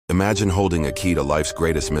Imagine holding a key to life's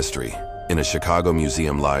greatest mystery. In a Chicago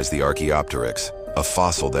museum lies the Archaeopteryx, a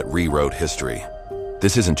fossil that rewrote history.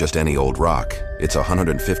 This isn't just any old rock, it's a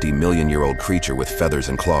 150 million-year-old creature with feathers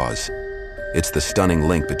and claws. It's the stunning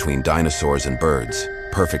link between dinosaurs and birds,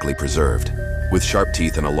 perfectly preserved. With sharp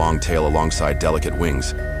teeth and a long tail alongside delicate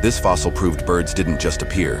wings, this fossil proved birds didn't just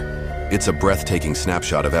appear. It's a breathtaking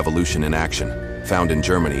snapshot of evolution in action, found in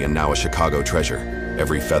Germany and now a Chicago treasure.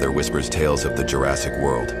 Every feather whispers tales of the Jurassic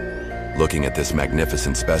world. Looking at this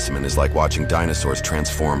magnificent specimen is like watching dinosaurs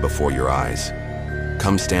transform before your eyes.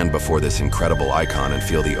 Come stand before this incredible icon and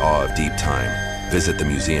feel the awe of deep time. Visit the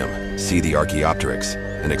museum, see the Archaeopteryx,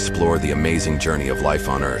 and explore the amazing journey of life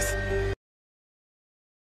on Earth.